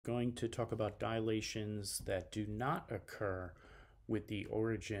Going to talk about dilations that do not occur with the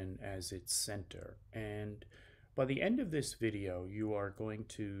origin as its center. And by the end of this video, you are going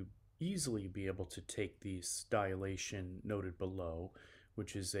to easily be able to take this dilation noted below,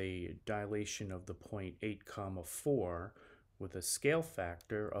 which is a dilation of the point 8, 4 with a scale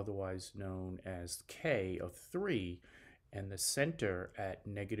factor, otherwise known as k of 3, and the center at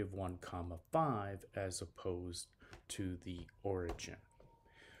 -1, 5 as opposed to the origin.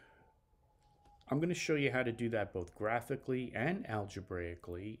 I'm going to show you how to do that both graphically and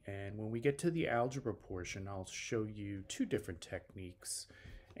algebraically, and when we get to the algebra portion, I'll show you two different techniques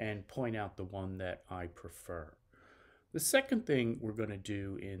and point out the one that I prefer. The second thing we're going to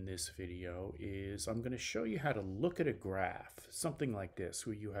do in this video is I'm going to show you how to look at a graph, something like this,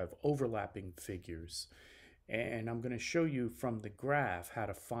 where you have overlapping figures. And I'm going to show you from the graph how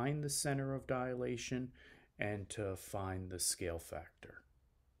to find the center of dilation and to find the scale factor.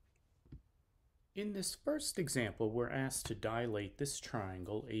 In this first example, we're asked to dilate this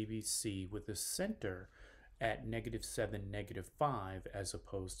triangle ABC with a center at -7, -5 as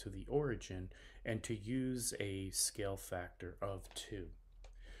opposed to the origin, and to use a scale factor of 2.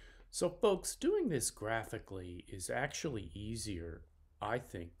 So folks, doing this graphically is actually easier, I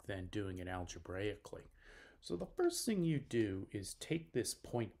think, than doing it algebraically. So the first thing you do is take this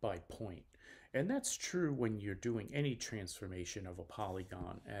point by point, and that's true when you're doing any transformation of a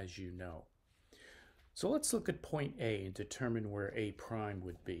polygon, as you know. So let's look at point A and determine where A prime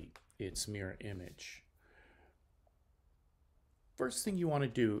would be, its mirror image. First thing you want to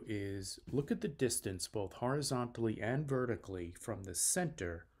do is look at the distance both horizontally and vertically from the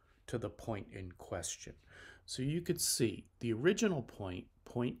center to the point in question. So you could see the original point,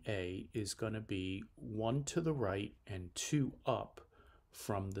 point A, is going to be 1 to the right and 2 up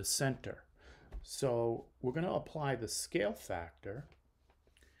from the center. So we're going to apply the scale factor.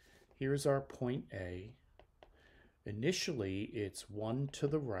 Here's our point A. Initially, it's 1 to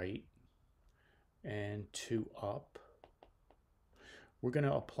the right and 2 up. We're going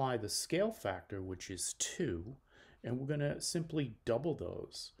to apply the scale factor, which is 2, and we're going to simply double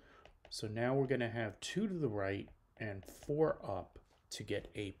those. So now we're going to have 2 to the right and 4 up to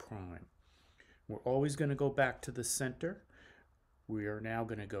get A prime. We're always going to go back to the center. We are now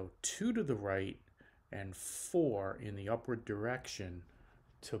going to go 2 to the right and 4 in the upward direction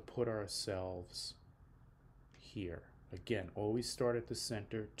to put ourselves here. Again, always start at the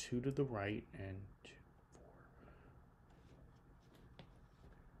center, 2 to the right and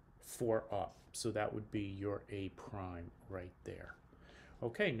 4 up. So that would be your A prime right there.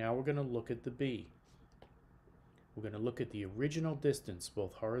 Okay, now we're going to look at the B. We're going to look at the original distance,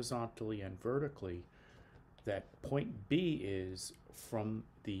 both horizontally and vertically, that point B is from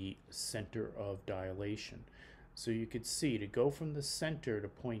the center of dilation. So you could see, to go from the center to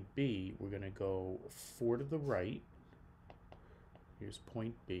point B, we're going to go 4 to the right. Here's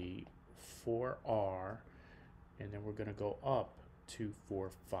point B, 4R, and then we're going to go up 2, 4,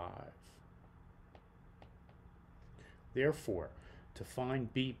 5. Therefore, to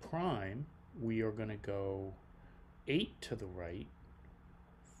find B prime, we are going to go 8 to the right,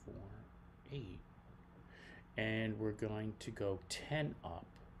 4, 8, and we're going to go 10 up,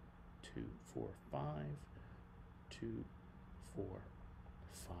 2, 4, 5, 2, 4,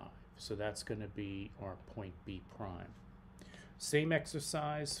 5. So that's going to be our point B prime. Same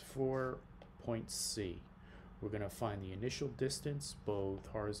exercise for point C. We're going to find the initial distance both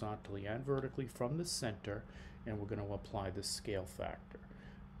horizontally and vertically from the center, and we're going to apply the scale factor.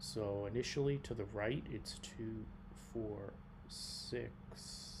 So initially to the right, it's 2, 4,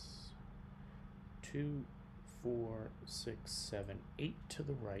 6, 2, 4, 6, 7, 8 to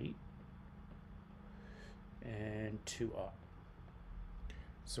the right, and 2 up.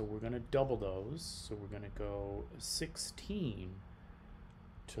 So we're going to double those. So we're going to go 16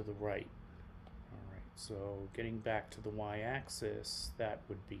 to the right. All right, so getting back to the y-axis, that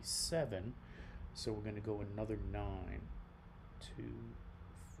would be 7. So we're going to go another 9. 2,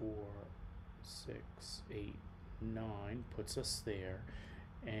 4, 6, 8, 9 puts us there.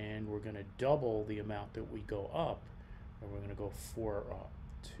 And we're going to double the amount that we go up, and we're going to go 4 up.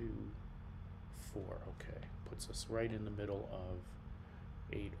 2, 4, okay. Puts us right in the middle of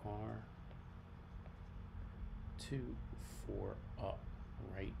 8R, 2, 4 up,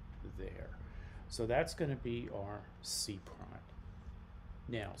 right there. So that's going to be our C prime.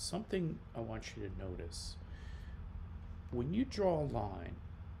 Now, something I want you to notice. When you draw a line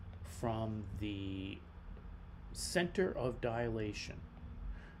from the center of dilation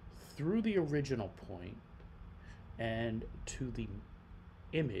through the original point and to the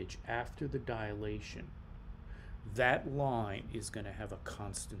image after the dilation, that line is going to have a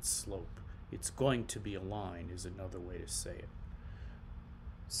constant slope. It's going to be a line is another way to say it.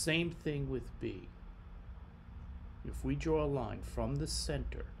 Same thing with B. If we draw a line from the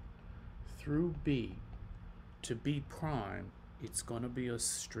center through B to B prime, it's going to be a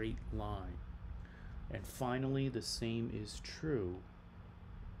straight line. And finally, the same is true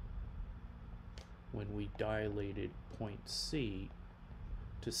when we dilated point C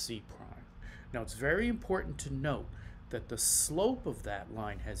to C prime. Now, it's very important to note that the slope of that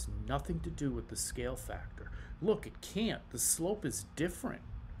line has nothing to do with the scale factor. Look, it can't. The slope is different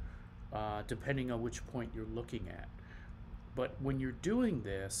depending on which point you're looking at. But when you're doing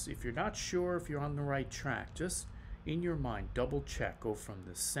this, if you're not sure if you're on the right track, just in your mind, double check. Go from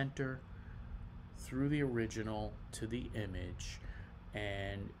the center through the original to the image,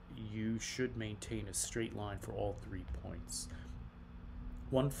 and you should maintain a straight line for all 3 points.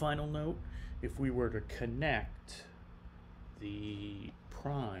 One final note, if we were to connect the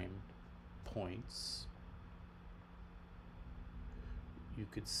prime points, you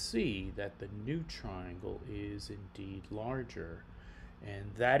could see that the new triangle is indeed larger,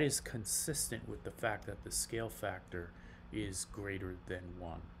 and that is consistent with the fact that the scale factor is greater than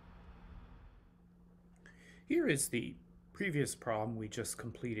 1. Here is the previous problem we just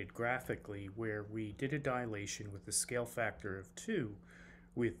completed graphically, where we did a dilation with a scale factor of 2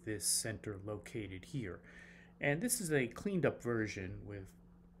 with this center located here. And this is a cleaned up version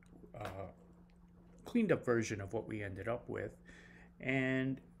of what we ended up with.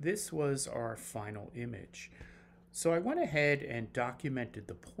 And this was our final image. So I went ahead and documented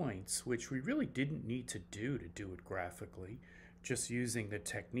the points, which we really didn't need to do it graphically, just using the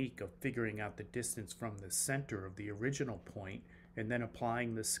technique of figuring out the distance from the center of the original point and then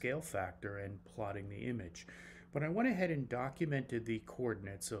applying the scale factor and plotting the image. But I went ahead and documented the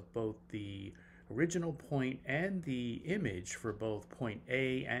coordinates of both the original point and the image for both point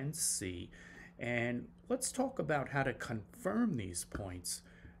A and C. And let's talk about how to confirm these points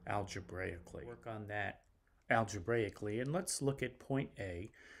algebraically. Work on that algebraically, and let's look at point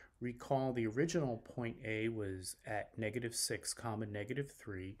A. Recall the original point A was at -6,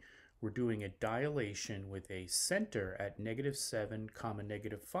 -3. We're doing a dilation with a center at -7,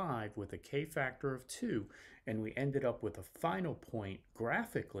 -5 with a k factor of 2, and we ended up with a final point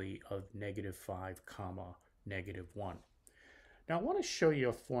graphically of -5, -1. Now I want to show you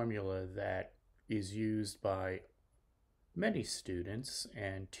a formula that is used by many students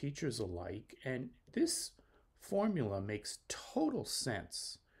and teachers alike, and this formula makes total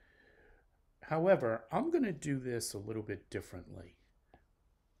sense. However, I'm going to do this a little bit differently.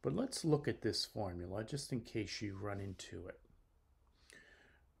 But let's look at this formula just in case you run into it.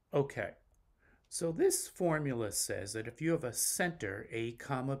 Okay, so this formula says that if you have a center A,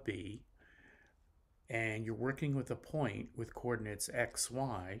 B, and you're working with a point with coordinates x,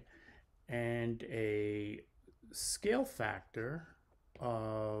 y, and a scale factor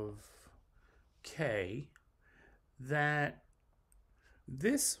of k, that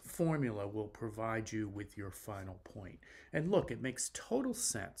this formula will provide you with your final point. And look, it makes total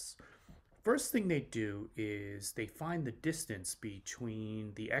sense. First thing they do is they find the distance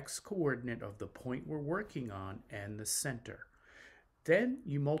between the x-coordinate of the point we're working on and the center. Then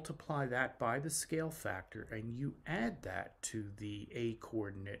you multiply that by the scale factor and you add that to the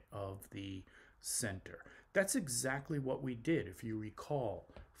a-coordinate of the center. That's exactly what we did, if you recall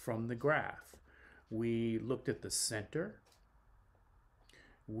from the graph. We looked at the center.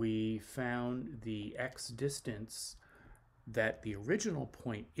 We found the x distance that the original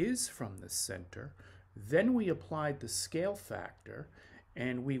point is from the center. Then we applied the scale factor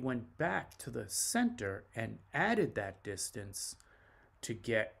and we went back to the center and added that distance to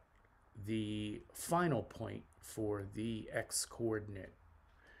get the final point for the x-coordinate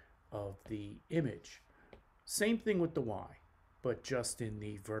of the image. Same thing with the y, but just in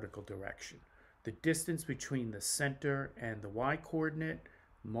the vertical direction. The distance between the center and the y-coordinate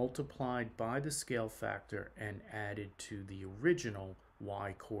multiplied by the scale factor and added to the original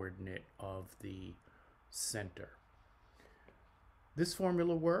y-coordinate of the center. This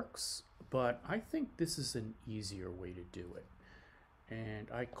formula works, but I think this is an easier way to do it. And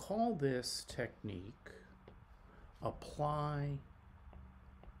I call this technique apply,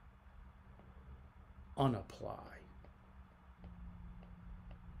 unapply.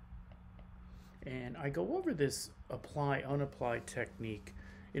 And I go over this apply, unapply technique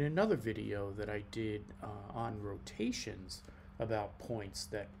in another video that I did on rotations about points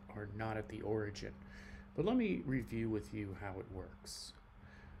that are not at the origin. But let me review with you how it works.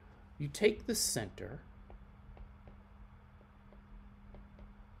 You take the center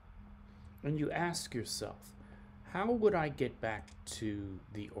and you ask yourself, how would I get back to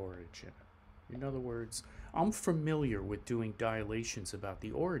the origin? In other words, I'm familiar with doing dilations about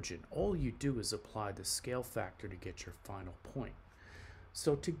the origin. All you do is apply the scale factor to get your final point.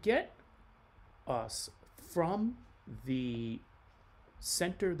 So to get us from the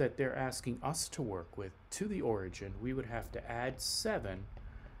center that they're asking us to work with to the origin, we would have to add 7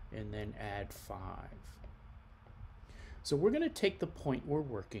 and then add 5. So we're going to take the point we're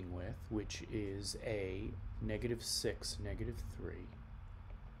working with, which is a -6, -3,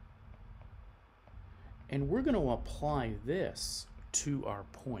 and we're going to apply this to our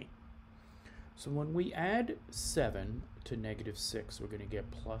point. So when we add 7 to -6, we're going to get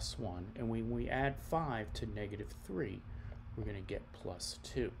 +1, and when we add 5 to -3, we're going to get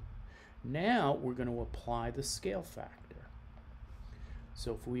 +2. Now we're going to apply the scale factor.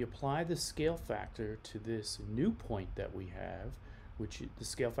 So if we apply the scale factor to this new point that we have, which the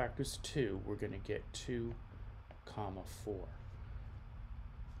scale factor is 2, we're going to get 2, 4.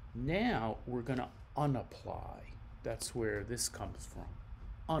 Now we're going to unapply. That's where this comes from.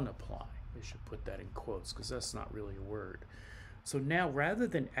 Unapply. I should put that in quotes because that's not really a word. So now rather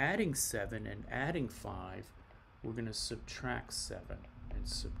than adding 7 and adding 5, we're going to subtract 7 and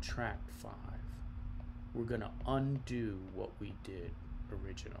subtract 5. We're going to undo what we did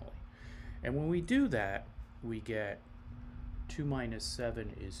originally. And when we do that, we get 2 minus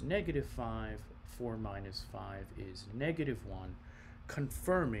 7 is -5, 4 minus 5 is -1,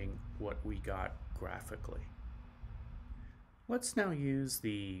 confirming what we got graphically. Let's now use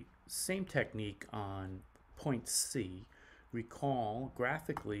the same technique on point C. Recall,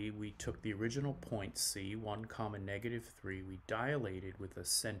 graphically, we took the original point C, 1, -3, we dilated with a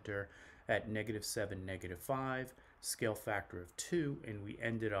center at -7, -5, scale factor of 2, and we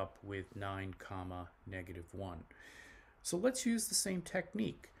ended up with 9, -1. So let's use the same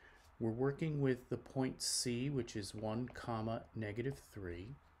technique. We're working with the point C, which is 1,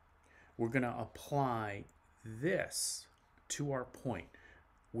 -3. We're going to apply this to our point.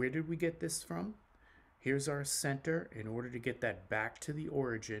 Where did we get this from? Here's our center. In order to get that back to the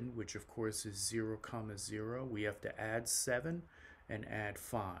origin, which of course is 0, 0, we have to add 7 and add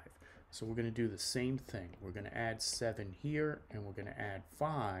 5. So we're going to do the same thing. We're going to add 7 here, and we're going to add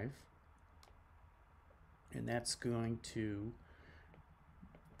 5. And that's going to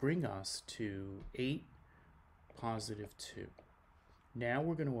bring us to 8, +2. Now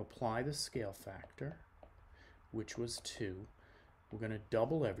we're going to apply the scale factor, which was 2. We're going to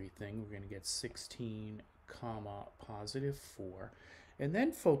double everything. We're going to get 16, +4. And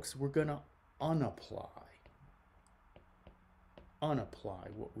then, folks, we're going to unapply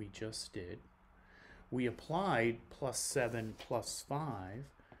what we just did. We applied +7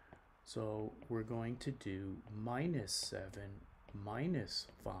 +5, so we're going to do -7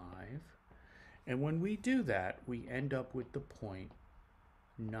 -5. And when we do that, we end up with the point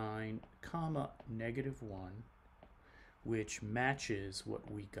 9, -1, which matches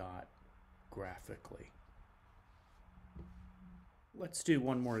what we got graphically. Let's do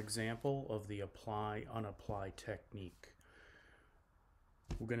one more example of the apply-unapply technique.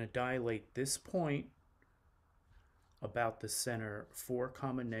 We're going to dilate this point about the center 4,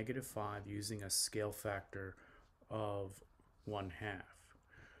 -5 using a scale factor of 1/2.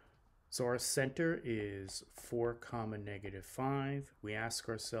 So our center is 4, -5. We ask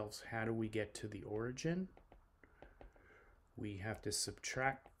ourselves, how do we get to the origin? We have to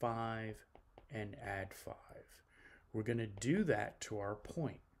subtract 5 and add 5. We're going to do that to our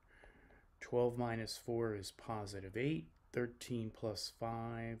point. 12 minus 4 is +8. 13 plus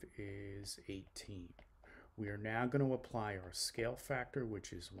 5 is 18. We are now going to apply our scale factor,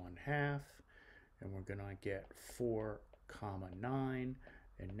 which is 1/2, and we're going to get 4, 9,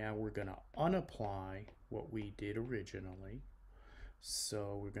 and now we're going to unapply what we did originally.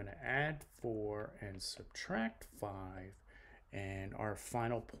 So we're going to add 4 and subtract 5, and our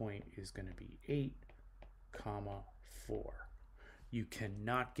final point is going to be 8, 4. You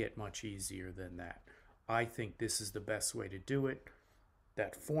cannot get much easier than that. I think this is the best way to do it.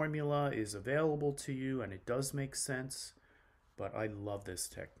 That formula is available to you and it does make sense, but I love this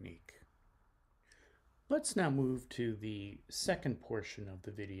technique. Let's now move to the second portion of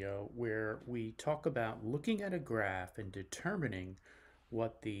the video where we talk about looking at a graph and determining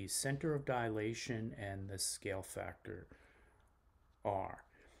what the center of dilation and the scale factor are.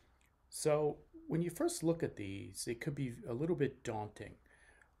 So when you first look at these, it could be a little bit daunting.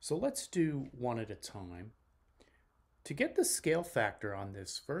 So let's do one at a time. To get the scale factor on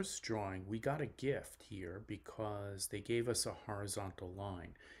this first drawing, we got a gift here because they gave us a horizontal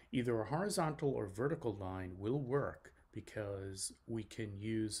line. Either a horizontal or vertical line will work, because we can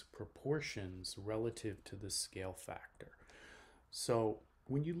use proportions relative to the scale factor. So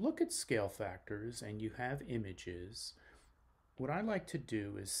when you look at scale factors and you have images, what I like to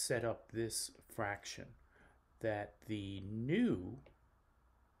do is set up this fraction that the new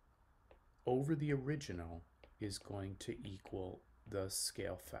over the original is going to equal the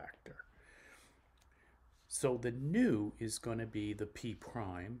scale factor. So the new is going to be the p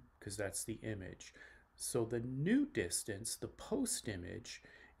prime, because that's the image. So the new distance, the post image,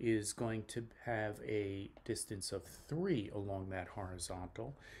 is going to have a distance of 3 along that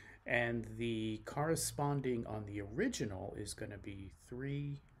horizontal, and the corresponding on the original is going to be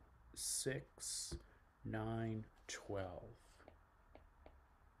 3, 6, 9, 12.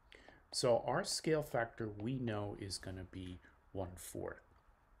 So our scale factor we know is going to be 1/4.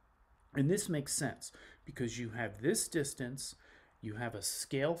 And this makes sense because you have this distance, you have a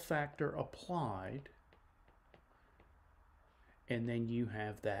scale factor applied, and then you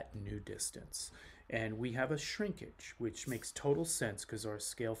have that new distance. And we have a shrinkage, which makes total sense because our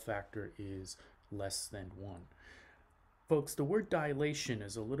scale factor is less than 1. Folks, the word dilation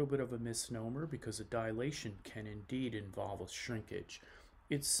is a little bit of a misnomer because a dilation can indeed involve a shrinkage.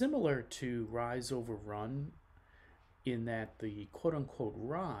 It's similar to rise over run in that the quote-unquote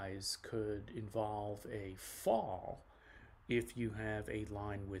rise could involve a fall if you have a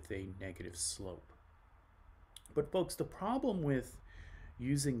line with a negative slope. But folks, the problem with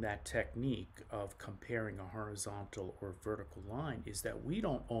using that technique of comparing a horizontal or vertical line is that we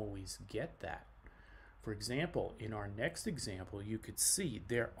don't always get that. For example, in our next example, you could see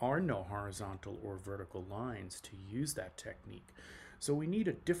there are no horizontal or vertical lines to use that technique. So we need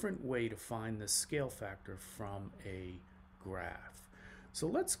a different way to find the scale factor from a graph. So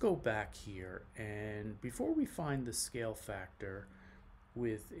let's go back here, and before we find the scale factor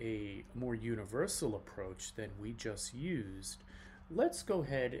with a more universal approach than we just used, let's go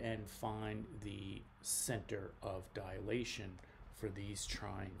ahead and find the center of dilation for these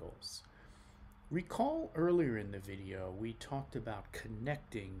triangles. Recall earlier in the video we talked about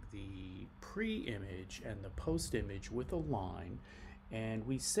connecting the pre-image and the post-image with a line, and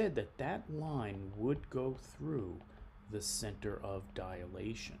we said that that line would go through the center of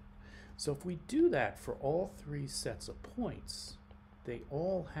dilation. So if we do that for all 3 sets of points, they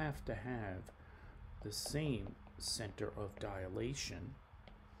all have to have the same center of dilation.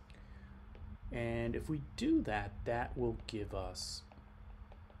 And if we do that, that will give us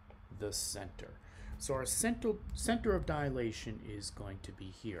the center. So our center of dilation is going to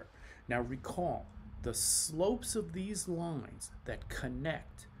be here. Now recall, the slopes of these lines that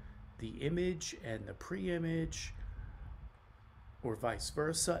connect the image and the pre-image, or vice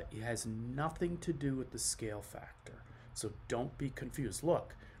versa, it has nothing to do with the scale factor. So don't be confused.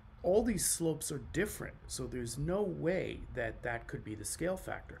 Look, all these slopes are different, so there's no way that that could be the scale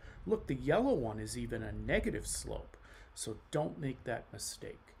factor. Look, the yellow one is even a negative slope, so don't make that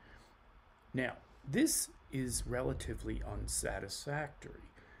mistake. Now, this is relatively unsatisfactory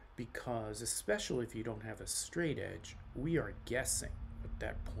because, especially if you don't have a straight edge, we are guessing what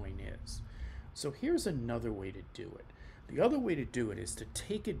that point is. So here's another way to do it. The other way to do it is to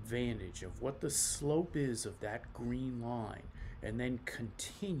take advantage of what the slope is of that green line and then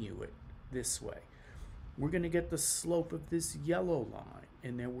continue it this way. We're going to get the slope of this yellow line,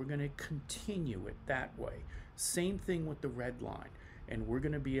 and then we're going to continue it that way. Same thing with the red line, and we're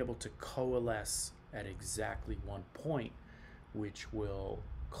going to be able to coalesce at exactly one point, which will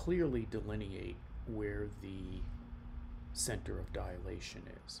clearly delineate where the center of dilation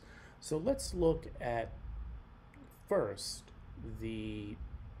is. So let's look at first the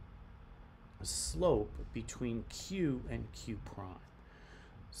slope between Q and Q prime.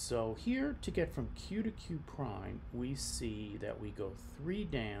 So here, to get from Q to Q prime, we see that we go 3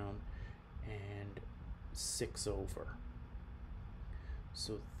 down and 6 over.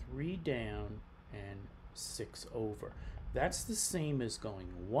 So 3 down and 6 over. That's the same as going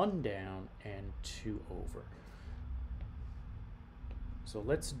 1 down and 2 over. So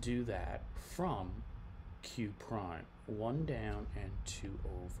let's do that from Q prime, 1 down and 2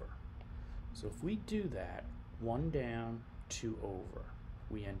 over. So if we do that, 1 down, 2 over,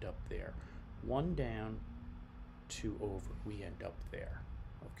 we end up there. 1 down, 2 over, we end up there.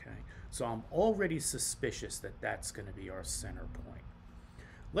 Okay, so I'm already suspicious that that's going to be our center point.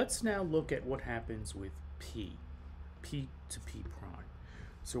 Let's now look at what happens with P to P prime.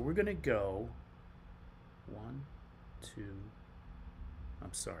 So we're going to go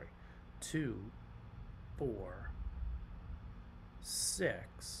 2, 4,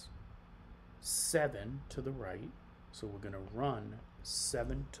 6, 7 to the right. So we're going to run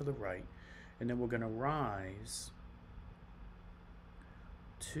 7 to the right, and then we're going to rise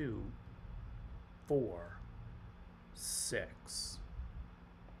 2, 4, 6.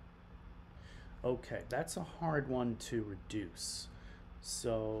 Okay, that's a hard one to reduce.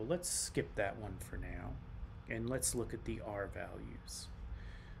 So let's skip that one for now. And let's look at the R values.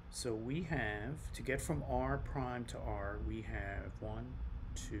 So we have, to get from R prime to R, we have 1,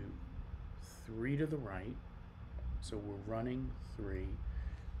 2, 3 to the right. So we're running 3.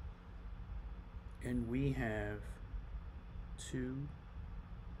 And we have 2,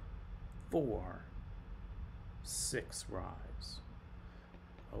 4, 6 rise.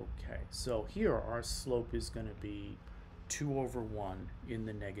 Okay, so here our slope is going to be 2 over 1 in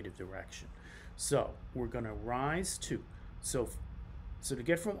the negative direction. So we're going to rise 2. So to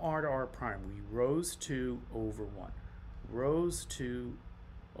get from R to R prime, we rose 2 over 1. Rose 2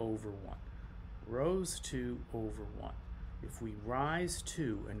 over 1. Rose 2 over 1. If we rise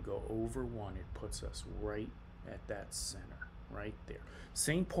 2 and go over 1, it puts us right at that center, right there.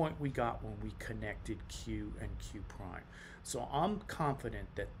 Same point we got when we connected Q and Q prime. So I'm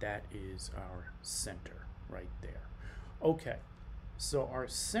confident that that is our center right there. Okay, so our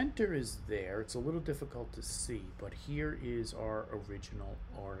center is there. It's a little difficult to see, but here is our original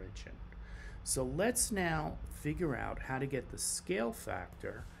origin. So let's now figure out how to get the scale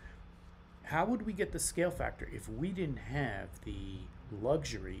factor. How would we get the scale factor if we didn't have the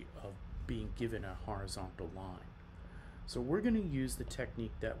luxury of being given a horizontal line? So we're going to use the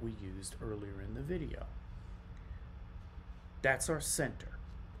technique that we used earlier in the video. That's our center,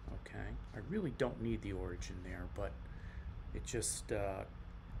 okay? I really don't need the origin there, but it just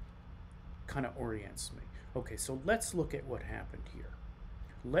kind of orients me. Okay, so let's look at what happened here.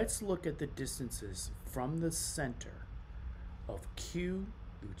 Let's look at the distances from the center of Q,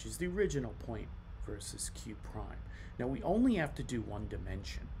 which is the original point, versus Q prime. Now we only have to do one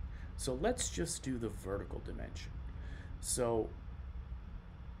dimension, so let's just do the vertical dimension. So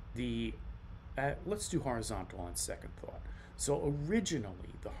let's do horizontal on second thought. So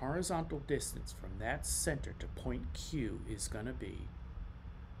originally, the horizontal distance from that center to point Q is going to be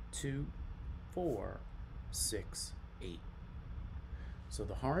 2, 4, 6, 8. So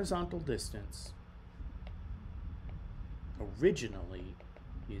the horizontal distance originally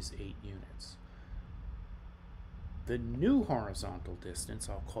is 8 units. The new horizontal distance,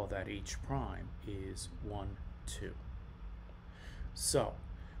 I'll call that H prime, is 1, 2. So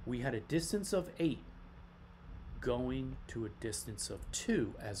we had a distance of 8 going to a distance of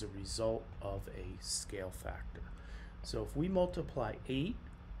 2 as a result of a scale factor. So if we multiply 8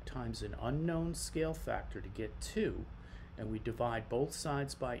 times an unknown scale factor to get 2, and we divide both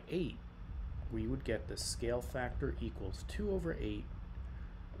sides by 8, we would get the scale factor equals 2 over 8,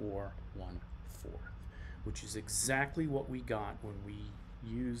 or 1/4, which is exactly what we got when we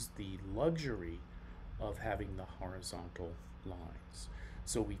used the luxury of having the horizontal lines.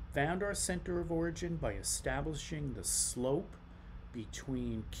 So we found our center of origin by establishing the slope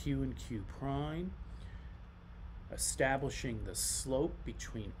between Q and Q prime, establishing the slope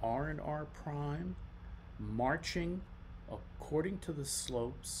between R and R prime, marching according to the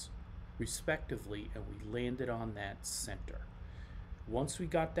slopes respectively, and we landed on that center. Once we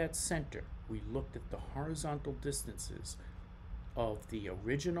got that center, we looked at the horizontal distances of the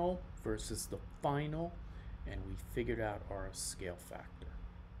original versus the final, and we figured out our scale factor.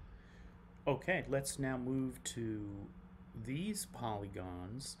 Okay, let's now move to these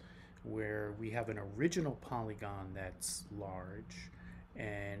polygons where we have an original polygon that's large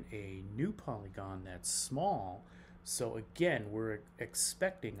and a new polygon that's small. So again, we're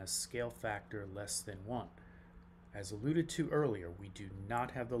expecting a scale factor less than 1. As alluded to earlier, we do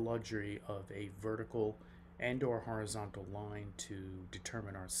not have the luxury of a vertical and or horizontal line to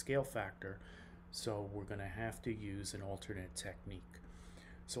determine our scale factor, so we're going to have to use an alternate technique.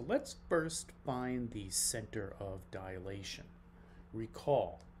 So let's first find the center of dilation.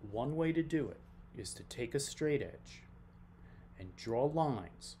 Recall, one way to do it is to take a straight edge and draw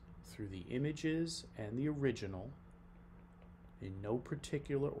lines through the images and the original in no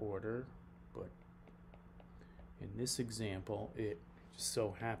particular order, but in this example, it just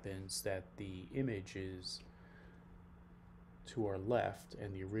so happens that the image is to our left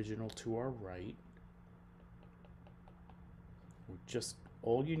and the original to our right.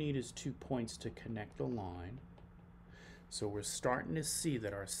 All you need is 2 points to connect a line. So we're starting to see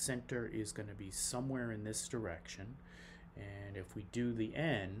that our center is going to be somewhere in this direction. And if we do the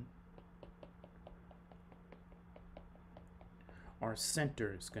N, our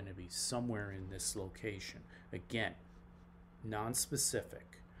center is going to be somewhere in this location. Again,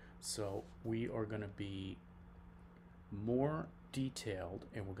 non-specific. So we are going to be more detailed,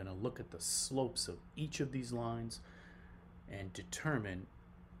 and we're going to look at the slopes of each of these lines and determine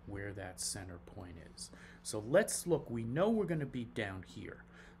where that center point is. So let's look. We know we're going to be down here.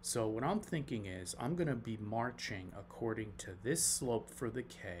 So what I'm thinking is I'm going to be marching according to this slope for the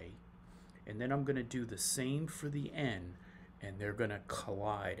K, and then I'm going to do the same for the N, and they're going to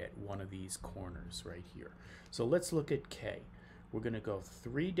collide at one of these corners right here. So let's look at K. We're going to go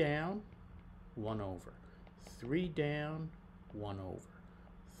 3 down, 1 over. 3 down, 1 over.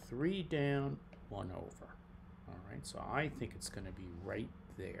 3 down, 1 over. All right, so I think it's going to be right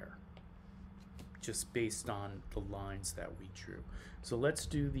there, just based on the lines that we drew. So let's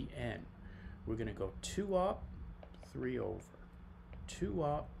do the N. We're going to go 2 up, 3 over. 2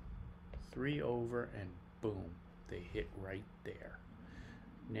 up, 3 over, and boom, they hit right there.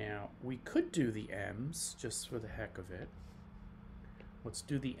 Now, we could do the M's just for the heck of it. Let's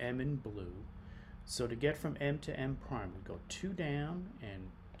do the M in blue. So to get from M to M prime, we go 2 down and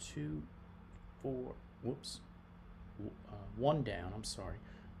 2, 4, whoops, 1 down, I'm sorry.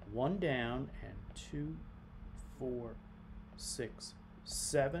 1 down and 2, 4, 6,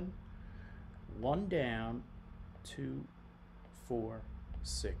 7. 1 down, 2, 4,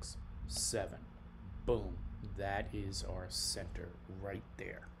 6, 7. Boom. That is our center right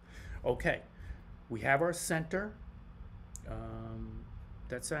there. Okay, we have our center.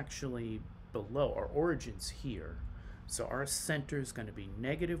 That's actually below. Our origin's here. So our center is going to be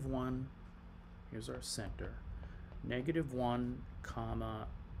 -1. Here's our center. -1, comma,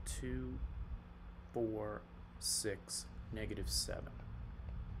 2, 4, 6, -7.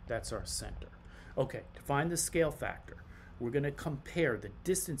 That's our center. Okay, to find the scale factor, we're going to compare the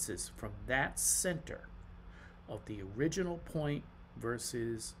distances from that center of the original point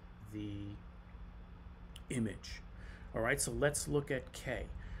versus the image. All right, so let's look at K.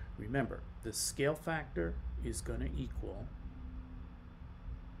 Remember, the scale factor is going to equal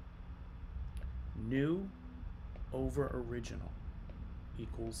new over original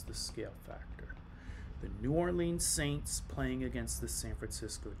equals the scale factor. The New Orleans Saints playing against the San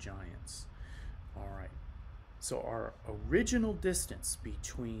Francisco Giants. All right. So our original distance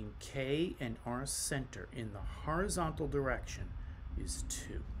between K and our center in the horizontal direction is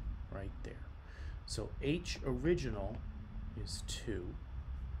 2, right there. So H original is 2.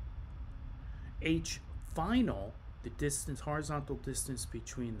 H final, the distance, horizontal distance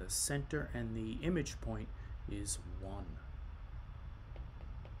between the center and the image point, is 1.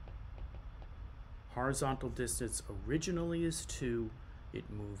 Horizontal distance originally is 2, it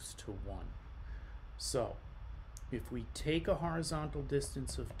moves to 1. So if we take a horizontal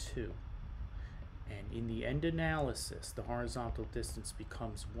distance of 2, and in the end analysis the horizontal distance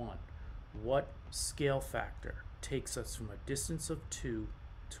becomes 1, what scale factor takes us from a distance of 2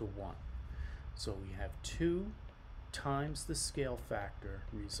 to 1? So we have 2 times the scale factor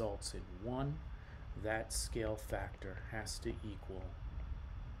results in 1. That scale factor has to equal,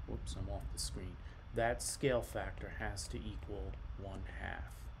 whoops, I'm off the screen. That scale factor has to equal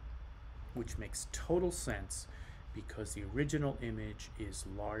 1/2, which makes total sense because the original image is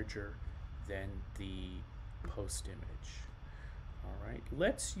larger than the post image. All right,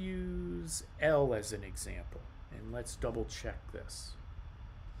 let's use L as an example, and let's double check this.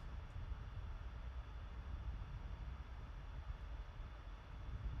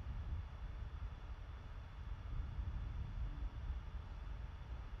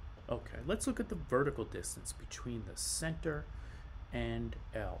 Okay, let's look at the vertical distance between the center and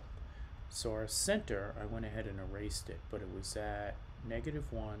L. So our center, I went ahead and erased it, but it was at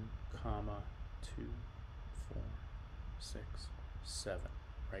 -1, comma, 2, 4, 6, 7,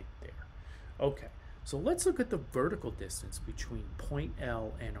 right there. Okay, so let's look at the vertical distance between point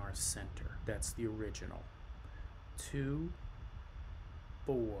L and our center. That's the original. 2,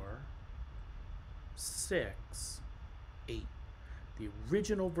 4, 6, 8. The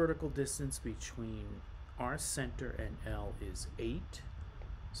original vertical distance between our center and L is 8.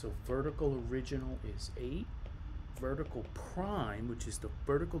 So vertical original is 8. Vertical prime, which is the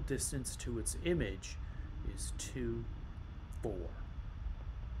vertical distance to its image, is 2, 4.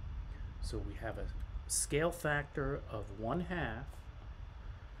 So we have a scale factor of 1/2.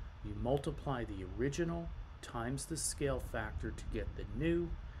 You multiply the original times the scale factor to get the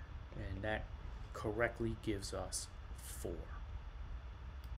new, and that correctly gives us 4.